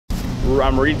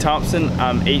I'm Reid Thompson,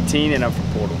 I'm 18 and I'm from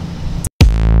Portal.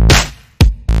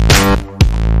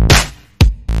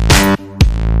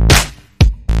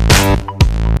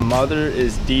 My mother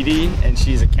is Dee Dee and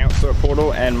she's a counselor at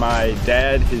Portal, and my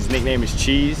dad, his nickname is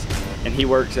Cheese, and he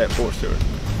works at Fort Stewart.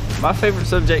 My favorite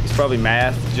subject is probably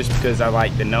math, just because I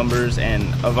like the numbers, and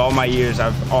of all my years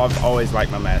I've always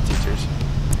liked my math teachers.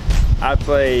 I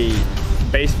play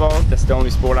baseball, that's the only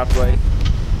sport I play,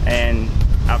 and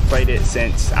I've played it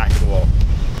since I could walk.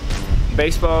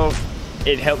 Baseball,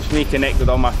 it helps me connect with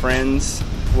all my friends,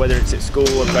 whether it's at school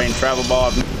or playing travel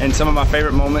ball. And some of my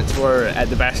favorite moments were at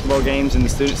the basketball games in the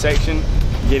student section,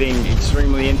 getting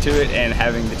extremely into it and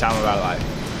having the time of our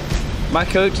life. My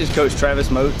coach is Coach Travis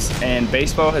Moats, and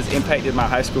baseball has impacted my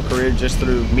high school career just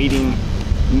through meeting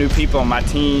new people on my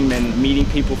team and meeting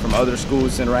people from other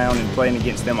schools and around and playing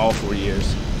against them all 4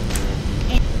 years.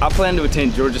 I plan to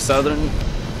attend Georgia Southern.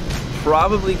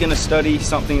 Probably going to study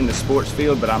something in the sports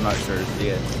field, but I'm not sure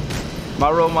yet.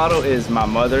 My role model is my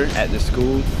mother at the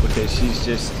school, because she's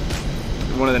just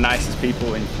one of the nicest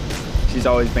people and she's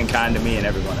always been kind to me and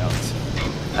everyone else.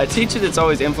 A teacher that's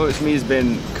always influenced me has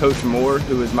been Coach Moore,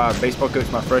 who was my baseball coach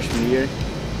my freshman year,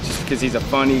 just because he's a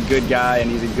funny, good guy and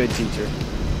he's a good teacher.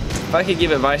 If I could give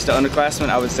advice to underclassmen,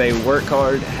 I would say work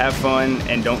hard, have fun,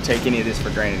 and don't take any of this for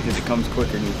granted, because it comes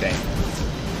quicker than you think.